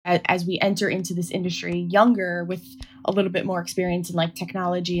as we enter into this industry younger with a little bit more experience in like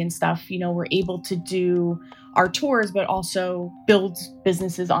technology and stuff, we're able to do our tours, but also build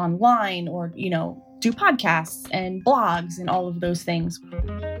businesses online or, do podcasts and blogs and all of those things.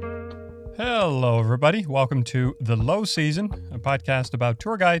 Hello, everybody. Welcome to The Low Season, a podcast about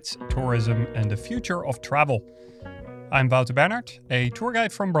tour guides, tourism, and the future of travel. I'm Wouter Bernhard, a tour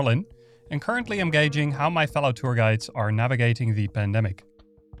guide from Berlin, and currently engaging how my fellow tour guides are navigating the pandemic.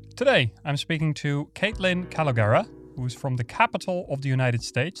 Today, I'm speaking to Kaitlin Calogara, who's from the capital of the United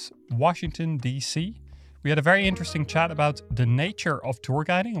States, Washington, D.C. We had a very interesting chat about the nature of tour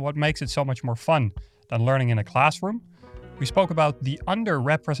guiding and what makes it so much more fun than learning in a classroom. We spoke about the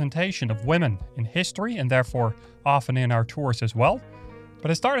underrepresentation of women in history and therefore often in our tours as well.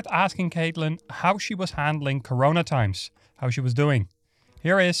 But I started asking Kaitlin how she was handling Corona times, how she was doing.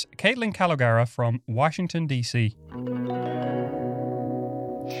 Here is Kaitlin Calogara from Washington, D.C.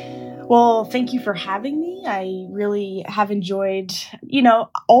 Well, thank you for having me. I really have enjoyed,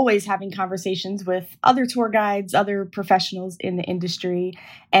 always having conversations with other tour guides, other professionals in the industry.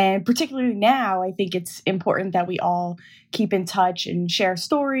 And particularly now, I think it's important that we all keep in touch and share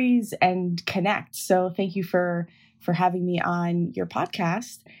stories and connect. So thank you for having me on your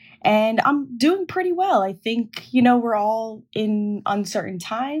podcast. And I'm doing pretty well. I think, we're all in uncertain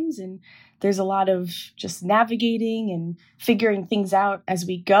times and there's a lot of just navigating and figuring things out as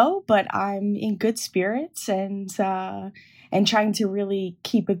we go, but I'm in good spirits and trying to really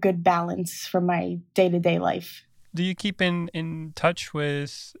keep a good balance from my day-to-day life. Do you keep in touch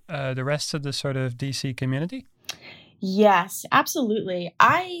with the rest of the sort of DC community? Yes, absolutely.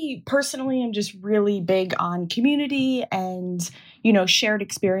 I personally am just really big on community and, shared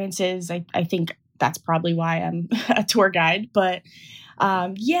experiences. I think that's probably why I'm a tour guide. But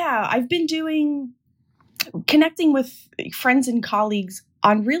I've been connecting with friends and colleagues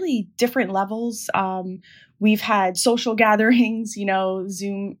on really different levels. We've had social gatherings,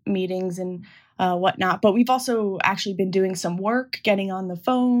 Zoom meetings and whatnot. But we've also actually been doing some work, getting on the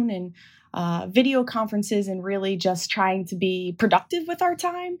phone and video conferences and really just trying to be productive with our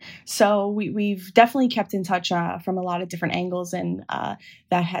time. So we've definitely kept in touch from a lot of different angles, and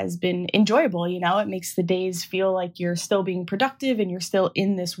that has been enjoyable. It makes the days feel like you're still being productive and you're still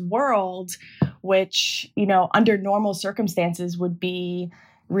in this world, which, under normal circumstances would be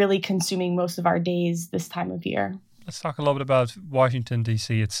really consuming most of our days this time of year. Let's talk a little bit about Washington,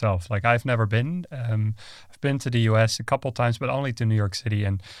 D.C. itself. Like, I've never been. I've been to the U.S. a couple of times, but only to New York City.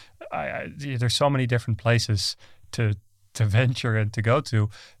 And there's so many different places to venture and to go to.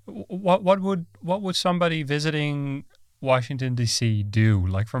 What would somebody visiting Washington, D.C. do?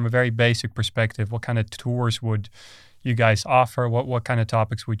 Like, from a very basic perspective, what kind of tours would you guys offer? What kind of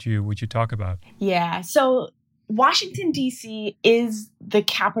topics would you talk about? Yeah, so Washington, D.C. is the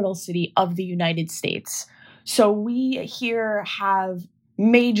capital city of the United States. So we here have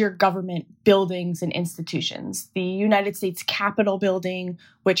major government buildings and institutions. The United States Capitol building,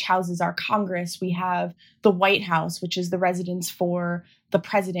 which houses our Congress. We have the White House, which is the residence for the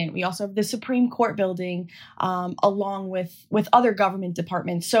president. We also have the Supreme Court building, along with other government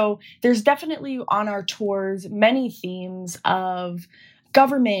departments. So there's definitely on our tours many themes of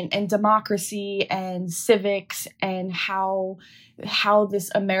government and democracy and civics and how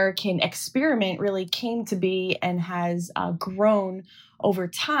this American experiment really came to be and has grown over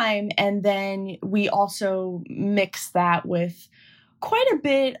time. And then we also mix that with quite a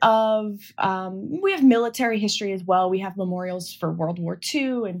bit of, we have military history as well. We have memorials for World War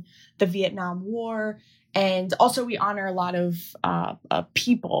II and the Vietnam War. And also we honor a lot of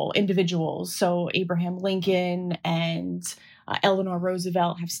people, individuals. So Abraham Lincoln and Eleanor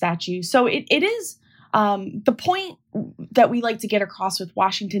Roosevelt have statues. So it is the point that we like to get across with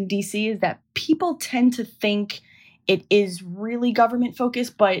Washington, D.C. is that people tend to think it is really government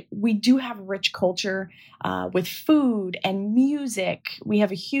focused, but we do have rich culture with food and music. We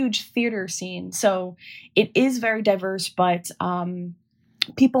have a huge theater scene. So it is very diverse, but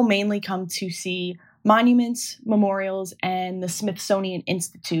people mainly come to see monuments, memorials, and the Smithsonian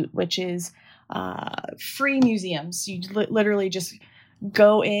Institute, which is free museums. You literally just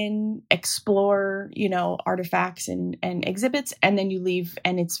go in, explore, artifacts and exhibits, and then you leave,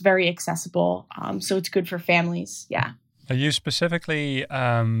 and it's very accessible. So it's good for families. Yeah. You specifically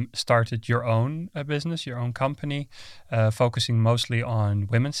started your own business, your own company, focusing mostly on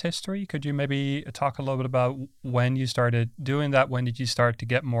women's history. Could you maybe talk a little bit about when you started doing that? When did you start to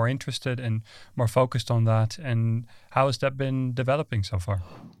get more interested and more focused on that? And how has that been developing so far?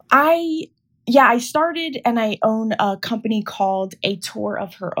 I started and I own a company called A Tour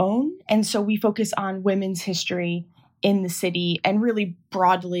of Her Own. And so we focus on women's history in the city and really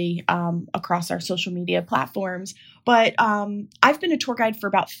broadly across our social media platforms. But I've been a tour guide for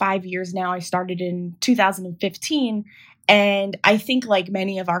about 5 years now. I started in 2015. And I think, like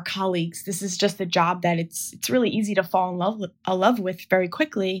many of our colleagues, this is just a job that it's really easy to fall in love with very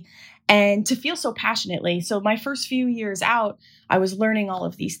quickly and to feel so passionately. So my first few years out, I was learning all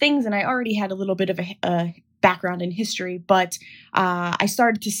of these things, and I already had a little bit of a background in history, but I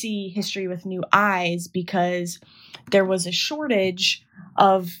started to see history with new eyes because there was a shortage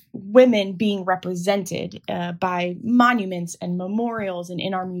of women being represented by monuments and memorials and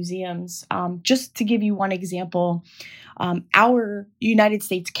in our museums. Just to give you one example, our United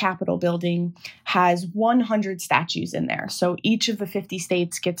States Capitol building has 100 statues in there. So each of the 50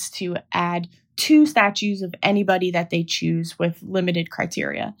 states gets to add 2 statues of anybody that they choose with limited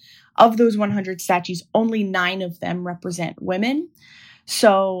criteria. Of those 100 statues, only 9 of them represent women.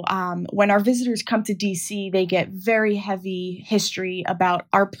 So when our visitors come to DC, they get very heavy history about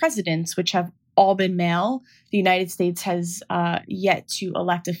our presidents, which have all been male. The United States has yet to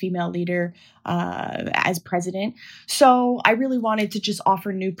elect a female leader as president. So I really wanted to just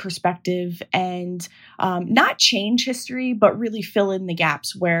offer new perspective and not change history, but really fill in the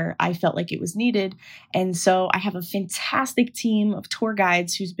gaps where I felt like it was needed. And so I have a fantastic team of tour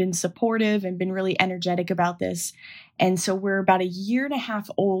guides who's been supportive and been really energetic about this. And so we're about 1.5 years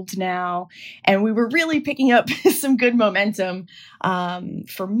old now, and we were really picking up some good momentum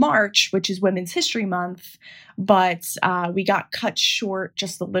for March, which is Women's History Month. But we got cut short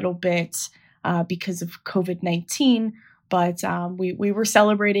just a little bit because of COVID-19. But we were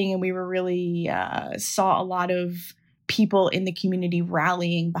celebrating, and we were really saw a lot of people in the community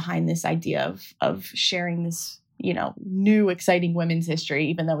rallying behind this idea of sharing this, new exciting women's history,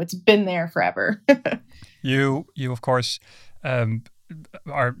 even though it's been there forever. You of course,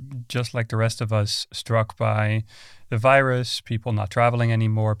 are just like the rest of us struck by the virus, people not traveling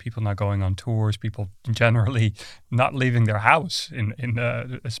anymore, people not going on tours, people generally not leaving their house in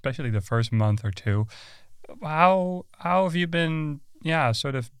especially the first month or two. How have you been,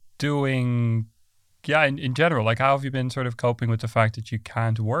 sort of doing, in general, like how have you been sort of coping with the fact that you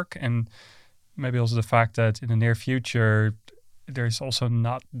can't work, and maybe also the fact that in the near future, there's also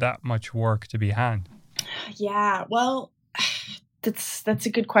not that much work to be had? Yeah, well, that's a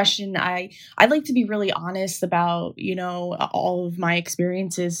good question. I'd like to be really honest about, all of my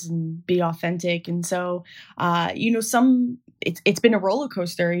experiences and be authentic. And so, it's been a roller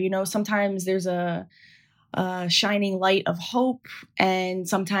coaster. Sometimes there's a shining light of hope, and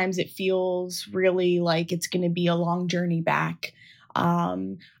sometimes it feels really like it's going to be a long journey back.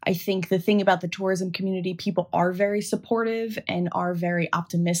 I think the thing about the tourism community, people are very supportive and are very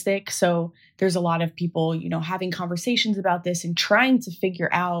optimistic. So there's a lot of people, having conversations about this and trying to figure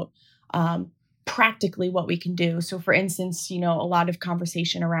out practically what we can do. So for instance, a lot of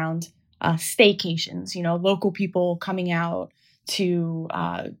conversation around staycations, local people coming out to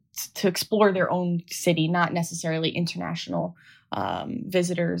explore their own city, not necessarily international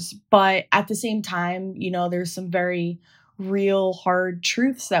visitors. But at the same time, there's some very real hard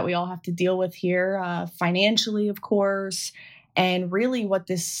truths that we all have to deal with here, financially, of course, and really what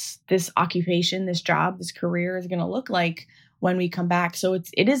this occupation, this job, this career is going to look like when we come back. So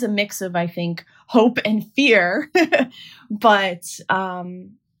it is a mix of, I think, hope and fear, but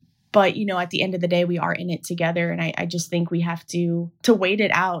at the end of the day, we are in it together, and I just think we have to wait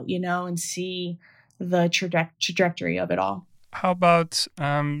it out, and see the trajectory of it all. How about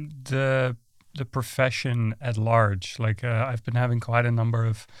the profession at large? Like I've been having quite a number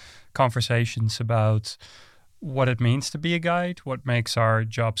of conversations about what it means to be a guide, what makes our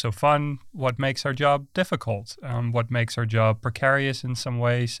job so fun, what makes our job difficult, what makes our job precarious in some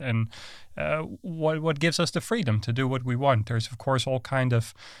ways, and what gives us the freedom to do what we want. There's of course all kind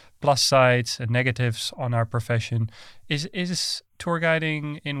of plus sides and negatives on our profession. Is tour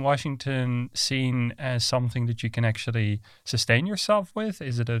guiding in Washington seen as something that you can actually sustain yourself with?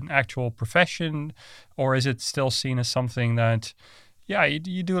 Is it an actual profession, or is it still seen as something that,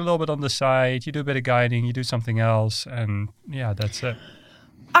 you do a little bit on the side, you do a bit of guiding, you do something else, and that's it?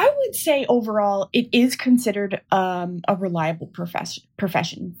 I would say overall, it is considered a reliable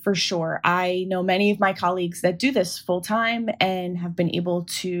profession for sure. I know many of my colleagues that do this full time and have been able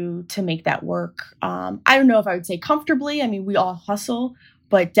to make that work. I don't know if I would say comfortably. I mean, we all hustle,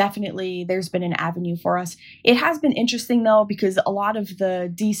 but definitely there's been an avenue for us. It has been interesting though, because a lot of the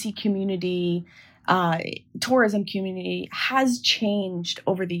DC community, tourism community has changed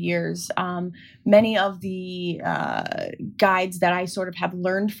over the years. Many of the guides that I sort of have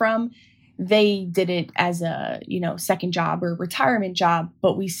learned from, they did it as a, second job or retirement job,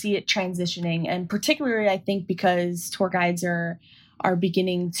 but we see it transitioning. And particularly, I think, because tour guides are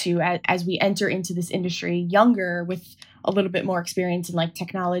beginning to, as we enter into this industry younger with a little bit more experience in like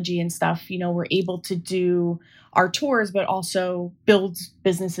technology and stuff, we're able to do our tours, but also build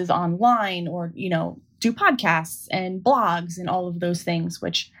businesses online or, do podcasts and blogs and all of those things,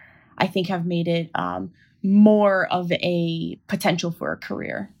 which I think have made it more of a potential for a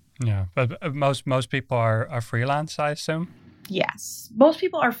career. Yeah, but most people are freelance, I assume? Yes, most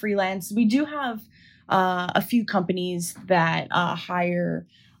people are freelance. We do have a few companies that hire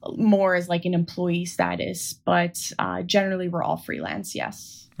more as like an employee status, but generally we're all freelance,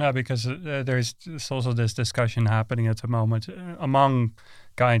 yes. Yeah, because there's also this discussion happening at the moment among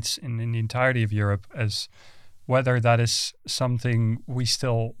guides in the entirety of Europe as whether that is something we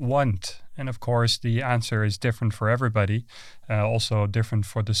still want. And of course, the answer is different for everybody, also different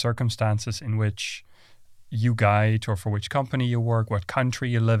for the circumstances in which you guide or for which company you work, what country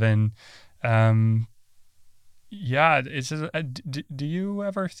you live in. Do you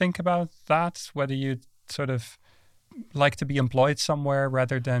ever think about that, whether you sort of like to be employed somewhere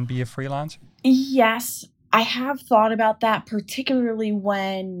rather than be a freelancer? Yes, I have thought about that, particularly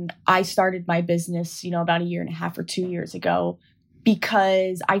when I started my business, about a year and a half or 2 years ago,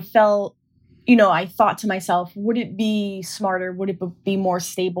 because I felt, I thought to myself, would it be smarter? Would it be more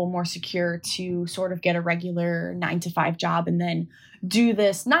stable, more secure to sort of get a regular 9-to-5 job and then do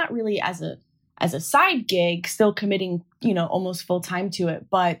this, not really as a side gig, still committing, almost full time to it.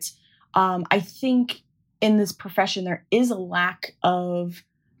 But I think in this profession, there is a lack of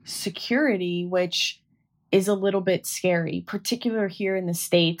security, which is a little bit scary, particularly here in the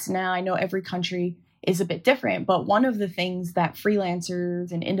States. Now, I know every country is a bit different, but one of the things that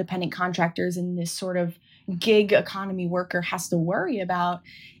freelancers and independent contractors and this sort of gig economy worker has to worry about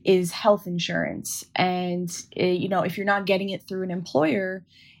is health insurance. And, if you're not getting it through an employer,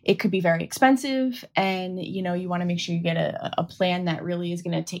 it could be very expensive. And, you want to make sure you get a plan that really is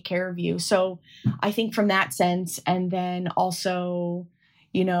going to take care of you. So I think from that sense, and then also,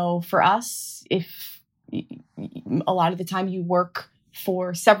 for us, if a lot of the time you work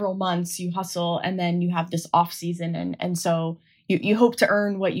for several months, you hustle, and then you have this off season. And so you hope to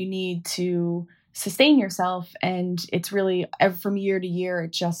earn what you need to sustain yourself. And it's really from year to year,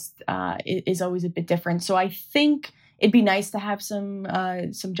 it just it is always a bit different. So I think it'd be nice to have some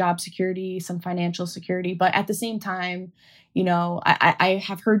job security, some financial security. But at the same time, I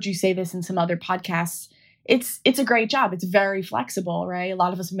have heard you say this in some other podcasts. It's a great job. It's very flexible, right? A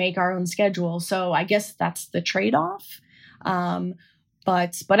lot of us make our own schedule. So I guess that's the trade-off.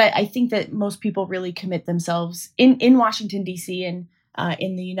 But I think that most people really commit themselves in Washington, D.C. and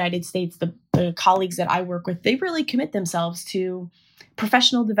in the United States, the colleagues that I work with, they really commit themselves to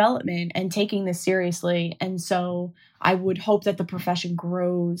professional development and taking this seriously. And so I would hope that the profession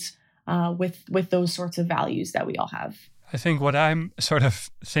grows with those sorts of values that we all have. I think what I'm sort of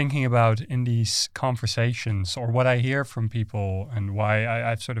thinking about in these conversations, or what I hear from people and why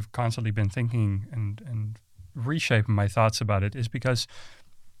I've sort of constantly been thinking and reshaping my thoughts about it, is because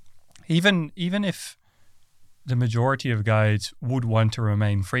even if the majority of guides would want to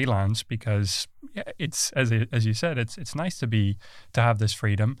remain freelance, because it's as you said, it's nice to have this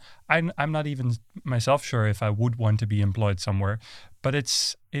freedom. I'm not even myself sure if I would want to be employed somewhere, but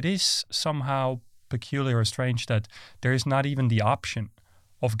it is somehow peculiar or strange that there is not even the option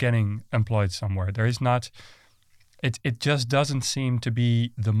of getting employed somewhere. There is not. It just doesn't seem to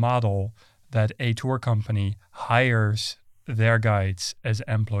be the model that a tour company hires their guides as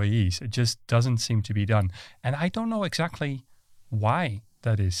employees. It just doesn't seem to be done. And I don't know exactly why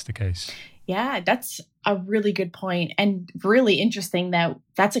that is the case. Yeah, that's a really good point, and really interesting that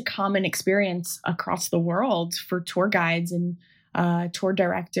that's a common experience across the world for tour guides and tour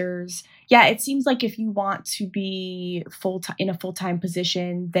directors. Yeah, it seems like if you want to be in a full-time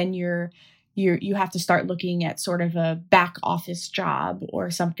position, then you have to start looking at sort of a back office job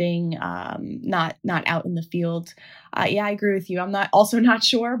or something, not out in the field. Yeah, I agree with you. I'm not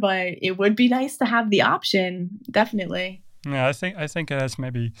sure, but it would be nice to have the option. Definitely. Yeah, I think that's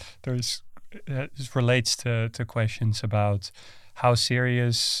maybe this relates to questions about how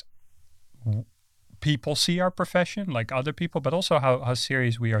serious people see our profession, like other people, but also how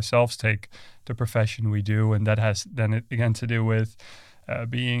serious we ourselves take the profession we do. And that has then again to do with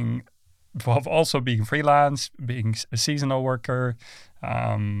being freelance, being a seasonal worker,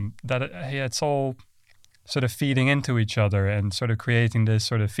 it's all sort of feeding into each other and sort of creating this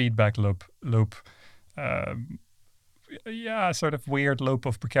sort of feedback loop, sort of weird loop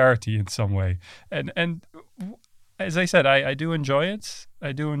of precarity in some way. And as I said, I do enjoy it.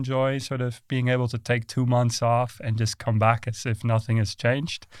 I do enjoy sort of being able to take 2 months off and just come back as if nothing has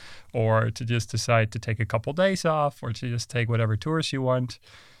changed, or to just decide to take a couple days off, or to just take whatever tours you want.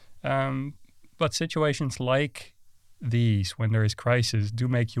 But situations like these, when there is crisis, do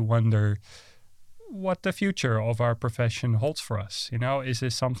make you wonder what the future of our profession holds for us. Is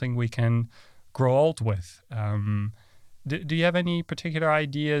this something we can grow old with? Do you have any particular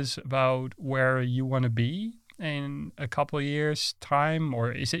ideas about where you want to be in a couple of years' time,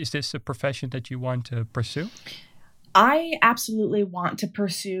 or is this a profession that you want to pursue? I absolutely want to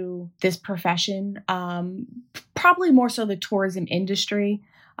pursue this profession, probably more so the tourism industry.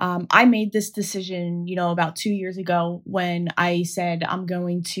 I made this decision, about 2 years ago when I said I'm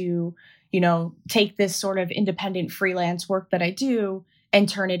going to, take this sort of independent freelance work that I do and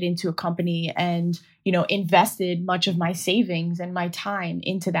turn it into a company, and, invested much of my savings and my time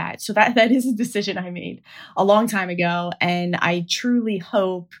into that. So that is a decision I made a long time ago. And I truly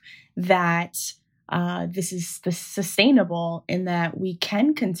hope that this is sustainable, in that we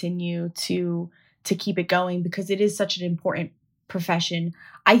can continue to keep it going, because it is such an important profession.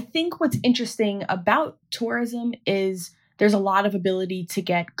 I think what's interesting about tourism is there's a lot of ability to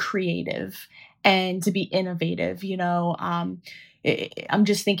get creative and to be innovative. I'm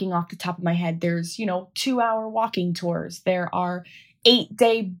just thinking off the top of my head, there's, 2-hour walking tours. There are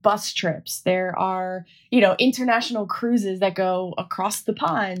 8-day bus trips. There are, international cruises that go across the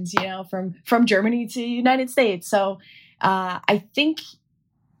pond, from Germany to the United States. So I think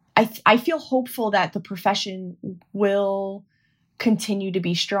I feel hopeful that the profession will continue to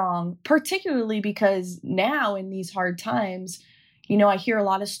be strong, particularly because now in these hard times, I hear a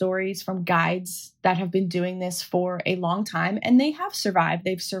lot of stories from guides that have been doing this for a long time, and they have survived.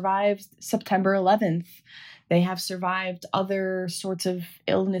 They've survived September 11th. They have survived other sorts of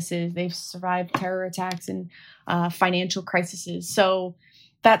illnesses. They've survived terror attacks and financial crises. So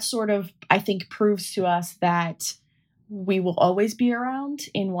that sort of, I think, proves to us that we will always be around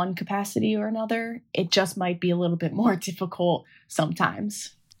in one capacity or another. It just might be a little bit more difficult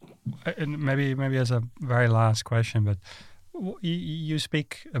sometimes. And maybe as a very last question, but you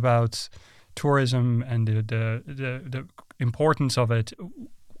speak about tourism and the importance of it.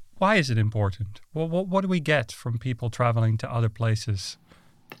 Why is it important? Well, what do we get from people traveling to other places?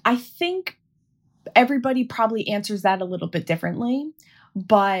 I think everybody probably answers that a little bit differently,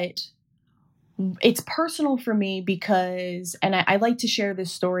 but it's personal for me because, and I like to share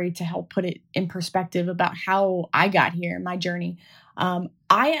this story to help put it in perspective about how I got here, my journey.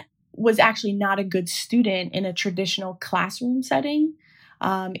 I was actually not a good student in a traditional classroom setting.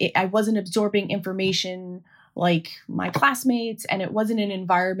 I wasn't absorbing information like my classmates, and it wasn't an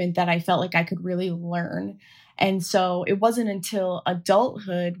environment that I felt like I could really learn. And so it wasn't until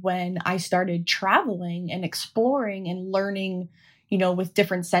adulthood when I started traveling and exploring and learning, with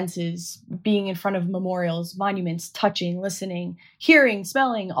different senses, being in front of memorials, monuments, touching, listening, hearing,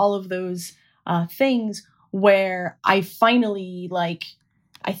 smelling, all of those things, where I finally,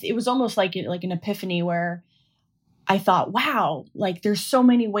 it was almost like an epiphany, where I thought, wow, there's so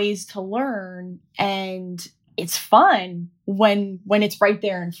many ways to learn, and it's fun when it's right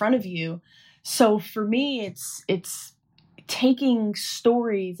there in front of you. So for me, it's taking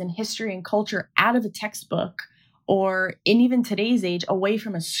stories and history and culture out of a textbook, or in even today's age, away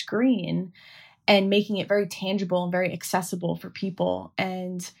from a screen, and making it very tangible and very accessible for people.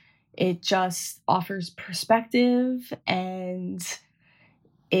 And it just offers perspective, and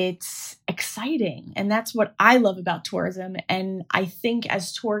it's exciting. And that's what I love about tourism. And I think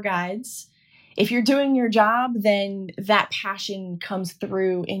as tour guides, if you're doing your job, then that passion comes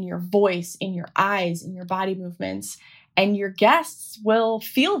through in your voice, in your eyes, in your body movements, and your guests will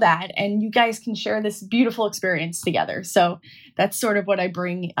feel that, and you guys can share this beautiful experience together. So that's sort of what I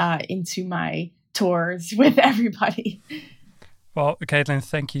bring into my tours with everybody. Well, Kaitlin,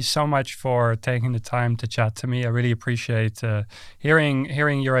 thank you so much for taking the time to chat to me. I really appreciate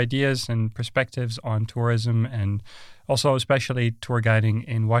hearing your ideas and perspectives on tourism, and also especially tour guiding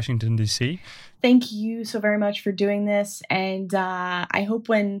in Washington, D.C. Thank you so very much for doing this. And I hope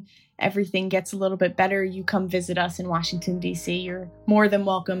when everything gets a little bit better, you come visit us in Washington, D.C. You're more than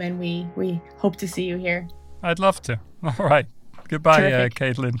welcome, and we hope to see you here. I'd love to. All right. Goodbye,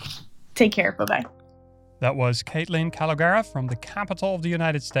 Kaitlin. Take care. Bye-bye. That was Kaitlin Calogara from the capital of the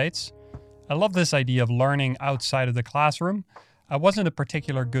United States. I love this idea of learning outside of the classroom. I wasn't a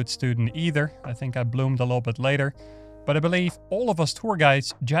particular good student either. I think I bloomed a little bit later. But I believe all of us tour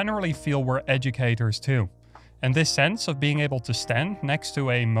guides generally feel we're educators too. And this sense of being able to stand next to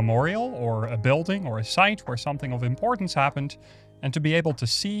a memorial or a building or a site where something of importance happened And to be able to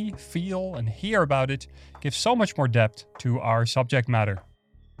see, feel, and hear about it gives so much more depth to our subject matter.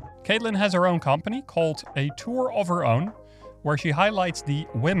 Kaitlin has her own company called A Tour of Her Own, where she highlights the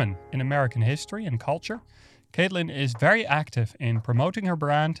women in American history and culture. Kaitlin is very active in promoting her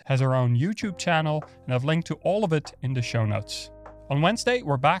brand, has her own YouTube channel, and I've linked to all of it in the show notes. On Wednesday,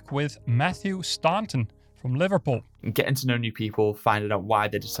 we're back with Matthew Staunton from Liverpool. Getting to know new people, finding out why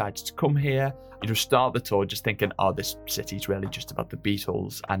they decided to come here. Start the tour just thinking, oh, this city's really just about the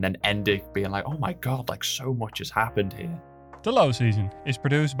Beatles, and then end it being like, oh my God, like so much has happened here. The Low Season is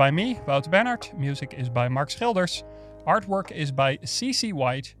produced by me, Wouter Bernhard. Music is by Mark Schilders. Artwork is by CC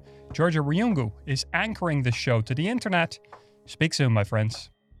White. Georgia Ryungu is anchoring the show to the internet. Speak soon, my friends.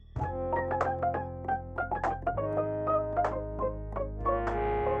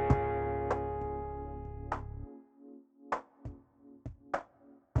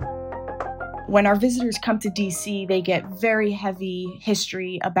 When our visitors come to DC, they get very heavy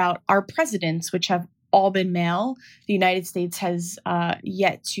history about our presidents, which have all been male. The United States has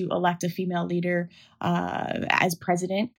yet to elect a female leader as president.